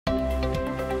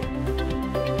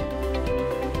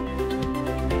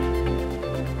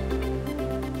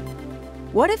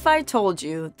What if I told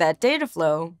you that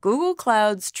Dataflow, Google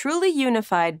Cloud's truly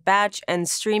unified batch and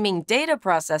streaming data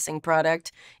processing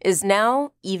product, is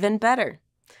now even better?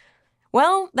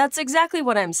 Well, that's exactly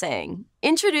what I'm saying.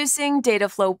 Introducing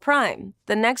Dataflow Prime,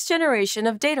 the next generation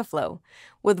of Dataflow,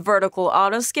 with vertical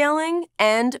autoscaling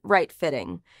and right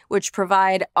fitting, which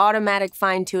provide automatic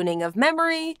fine-tuning of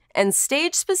memory and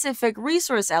stage-specific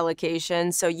resource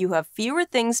allocation so you have fewer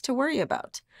things to worry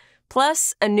about,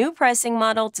 plus a new pricing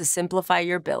model to simplify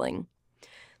your billing.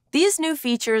 These new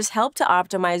features help to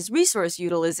optimize resource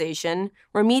utilization,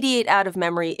 remediate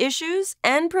out-of-memory issues,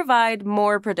 and provide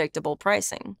more predictable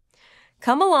pricing.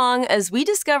 Come along as we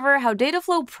discover how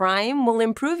Dataflow Prime will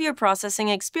improve your processing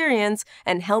experience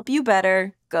and help you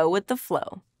better go with the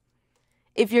flow.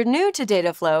 If you're new to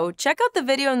Dataflow, check out the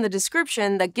video in the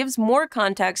description that gives more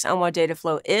context on what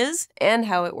Dataflow is and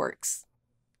how it works.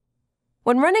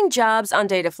 When running jobs on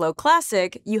Dataflow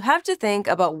Classic, you have to think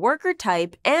about worker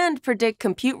type and predict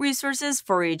compute resources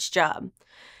for each job.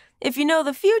 If you know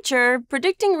the future,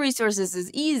 predicting resources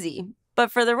is easy. But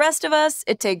for the rest of us,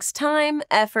 it takes time,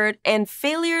 effort, and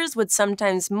failures with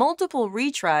sometimes multiple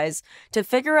retries to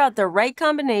figure out the right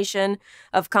combination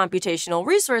of computational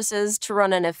resources to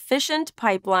run an efficient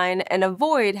pipeline and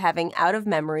avoid having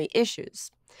out-of-memory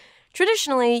issues.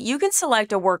 Traditionally, you can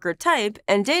select a worker type,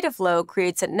 and Dataflow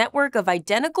creates a network of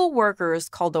identical workers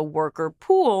called a worker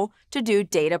pool to do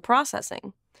data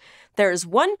processing. There's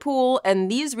one pool,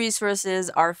 and these resources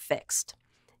are fixed.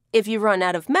 If you run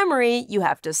out of memory, you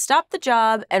have to stop the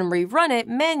job and rerun it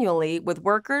manually with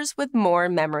workers with more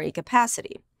memory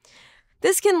capacity.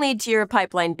 This can lead to your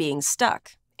pipeline being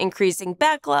stuck, increasing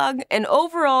backlog, and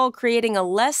overall creating a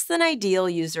less than ideal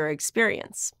user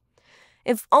experience.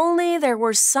 If only there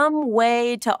were some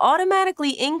way to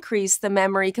automatically increase the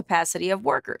memory capacity of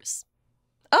workers.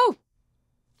 Oh,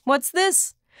 what's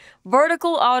this?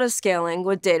 Vertical autoscaling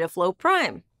with Dataflow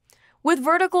Prime. With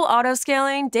vertical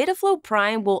autoscaling, Dataflow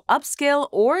Prime will upscale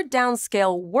or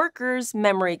downscale workers'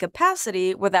 memory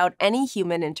capacity without any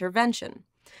human intervention.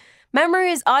 Memory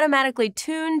is automatically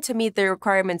tuned to meet the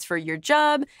requirements for your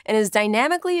job and is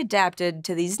dynamically adapted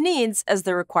to these needs as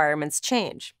the requirements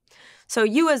change. So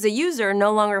you as a user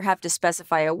no longer have to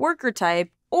specify a worker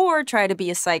type or try to be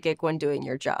a psychic when doing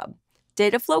your job.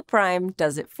 Dataflow Prime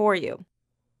does it for you.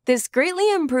 This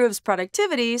greatly improves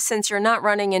productivity since you're not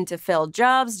running into failed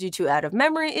jobs due to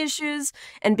out-of-memory issues,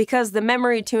 and because the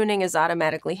memory tuning is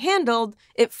automatically handled,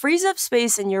 it frees up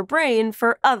space in your brain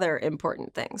for other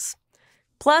important things.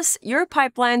 Plus, your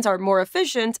pipelines are more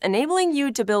efficient, enabling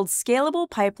you to build scalable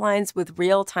pipelines with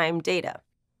real-time data.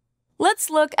 Let's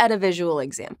look at a visual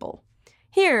example.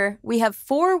 Here, we have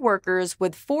 4 workers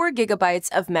with 4 gigabytes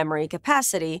of memory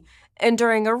capacity, and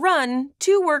during a run,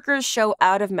 2 workers show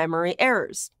out-of-memory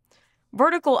errors.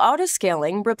 Vertical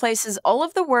autoscaling replaces all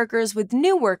of the workers with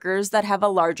new workers that have a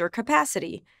larger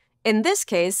capacity, in this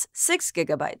case, 6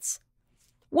 gigabytes.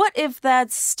 What if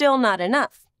that's still not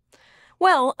enough?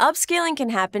 Well, upscaling can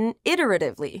happen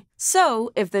iteratively.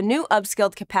 So, if the new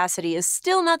upscaled capacity is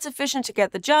still not sufficient to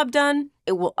get the job done,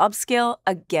 it will upscale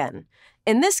again.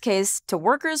 In this case, to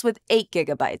workers with 8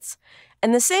 gigabytes.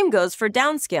 And the same goes for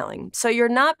downscaling, so you're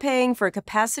not paying for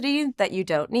capacity that you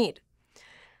don't need.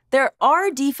 There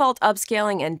are default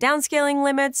upscaling and downscaling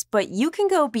limits, but you can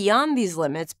go beyond these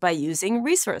limits by using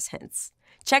resource hints.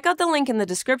 Check out the link in the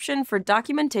description for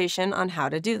documentation on how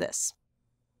to do this.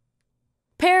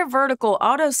 Pair vertical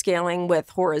autoscaling with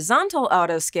horizontal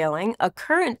autoscaling, a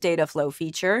current Dataflow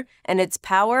feature, and its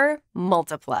power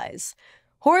multiplies.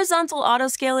 Horizontal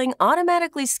autoscaling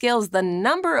automatically scales the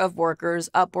number of workers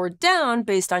up or down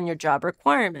based on your job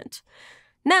requirement.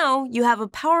 Now, you have a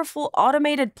powerful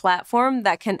automated platform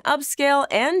that can upscale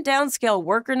and downscale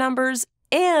worker numbers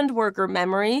and worker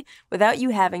memory without you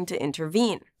having to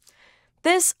intervene.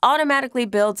 This automatically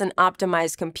builds an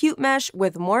optimized compute mesh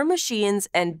with more machines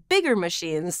and bigger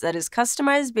machines that is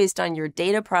customized based on your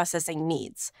data processing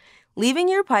needs, leaving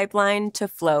your pipeline to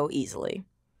flow easily.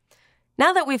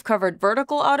 Now that we've covered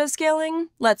vertical autoscaling,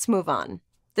 let's move on.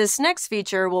 This next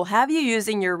feature will have you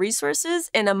using your resources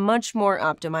in a much more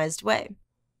optimized way.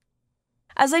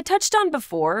 As I touched on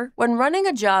before, when running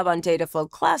a job on Dataflow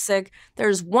Classic,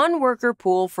 there's one worker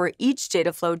pool for each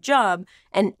Dataflow job,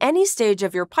 and any stage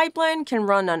of your pipeline can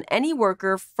run on any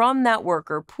worker from that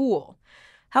worker pool.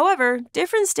 However,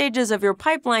 different stages of your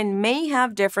pipeline may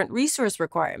have different resource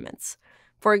requirements.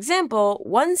 For example,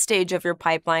 one stage of your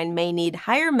pipeline may need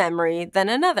higher memory than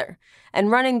another,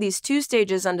 and running these 2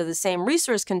 stages under the same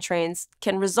resource constraints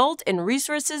can result in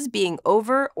resources being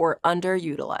over or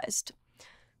underutilized.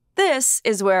 This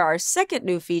is where our second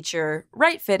new feature,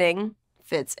 right fitting,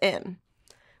 fits in.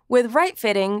 With right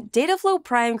fitting, Dataflow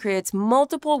Prime creates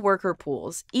multiple worker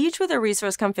pools, each with a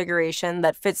resource configuration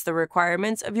that fits the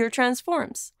requirements of your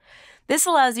transforms. This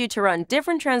allows you to run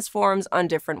different transforms on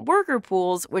different worker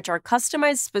pools, which are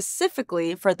customized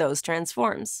specifically for those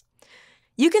transforms.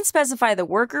 You can specify the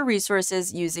worker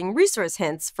resources using resource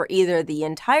hints for either the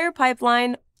entire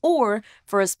pipeline or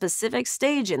for a specific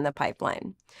stage in the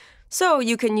pipeline. So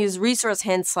you can use resource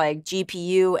hints like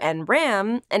GPU and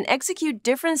RAM and execute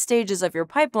different stages of your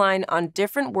pipeline on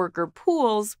different worker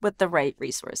pools with the right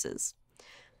resources.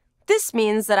 This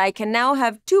means that I can now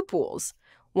have two pools,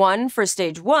 one for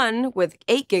stage 1 with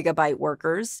 8 GB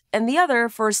workers, and the other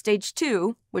for stage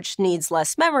 2, which needs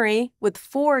less memory, with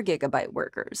 4 GB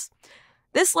workers.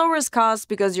 This lowers costs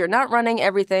because you're not running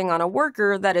everything on a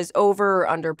worker that is over or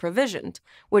under provisioned,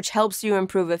 which helps you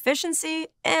improve efficiency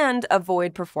and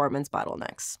avoid performance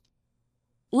bottlenecks.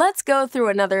 Let's go through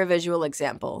another visual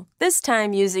example, this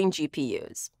time using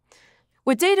GPUs.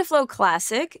 With Dataflow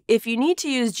Classic, if you need to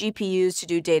use GPUs to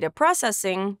do data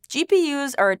processing,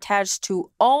 GPUs are attached to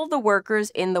all the workers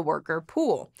in the worker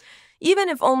pool, even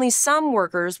if only some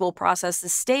workers will process the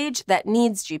stage that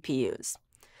needs GPUs.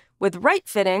 With right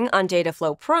fitting on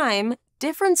Dataflow Prime,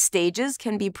 different stages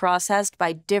can be processed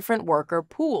by different worker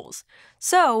pools.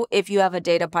 So, if you have a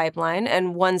data pipeline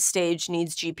and one stage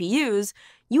needs GPUs,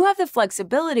 you have the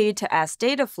flexibility to ask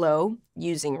Dataflow,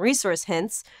 using resource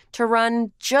hints, to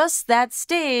run just that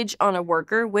stage on a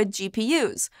worker with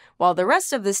GPUs, while the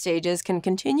rest of the stages can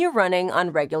continue running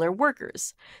on regular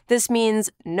workers. This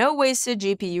means no wasted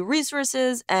GPU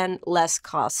resources and less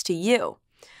cost to you.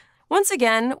 Once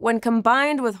again, when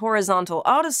combined with horizontal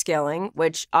autoscaling,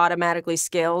 which automatically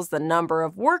scales the number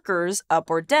of workers up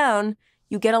or down,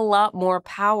 you get a lot more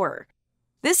power.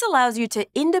 This allows you to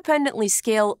independently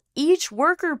scale each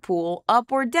worker pool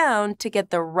up or down to get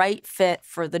the right fit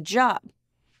for the job.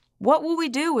 What will we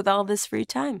do with all this free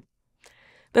time?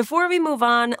 Before we move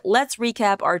on, let's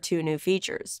recap our two new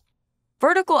features.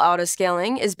 Vertical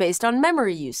autoscaling is based on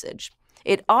memory usage.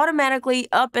 It automatically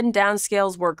up and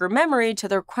downscales worker memory to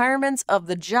the requirements of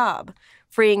the job,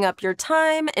 freeing up your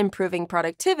time, improving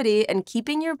productivity, and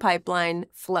keeping your pipeline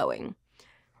flowing.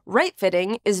 Right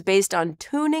fitting is based on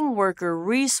tuning worker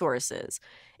resources.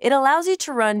 It allows you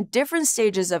to run different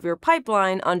stages of your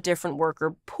pipeline on different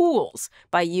worker pools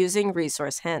by using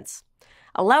resource hints,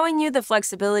 allowing you the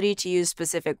flexibility to use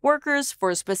specific workers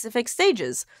for specific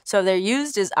stages so they're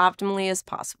used as optimally as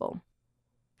possible.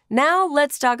 Now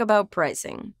let's talk about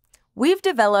pricing. We've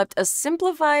developed a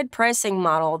simplified pricing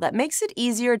model that makes it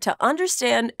easier to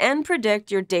understand and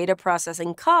predict your data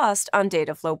processing cost on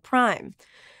Dataflow Prime.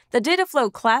 The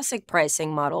Dataflow Classic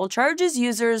pricing model charges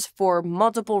users for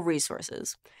multiple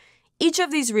resources. Each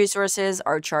of these resources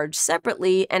are charged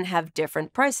separately and have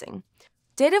different pricing.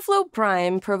 Dataflow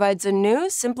Prime provides a new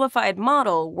simplified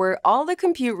model where all the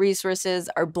compute resources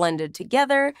are blended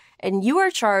together and you are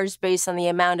charged based on the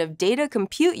amount of data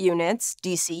compute units,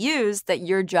 DCUs, that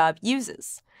your job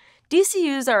uses.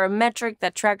 DCUs are a metric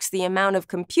that tracks the amount of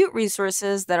compute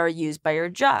resources that are used by your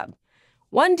job.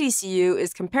 One DCU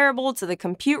is comparable to the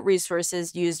compute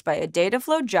resources used by a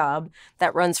Dataflow job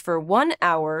that runs for 1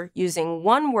 hour using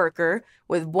one worker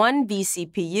with 1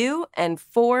 vCPU and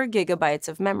 4 GB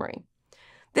of memory.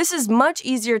 This is much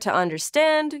easier to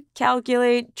understand,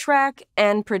 calculate, track,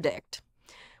 and predict.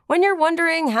 When you're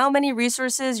wondering how many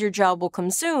resources your job will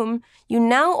consume, you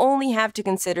now only have to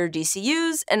consider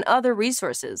DCUs and other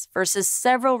resources versus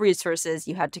several resources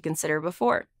you had to consider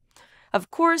before. Of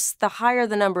course, the higher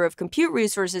the number of compute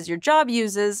resources your job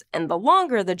uses and the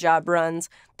longer the job runs,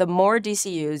 the more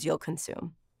DCUs you'll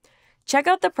consume. Check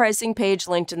out the pricing page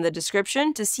linked in the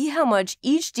description to see how much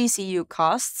each DCU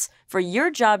costs for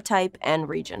your job type and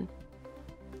region.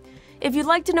 If you'd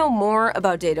like to know more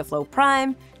about Dataflow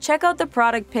Prime, check out the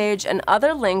product page and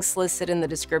other links listed in the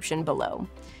description below.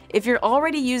 If you're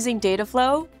already using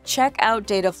Dataflow, check out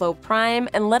Dataflow Prime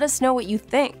and let us know what you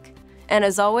think. And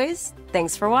as always,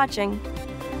 thanks for watching.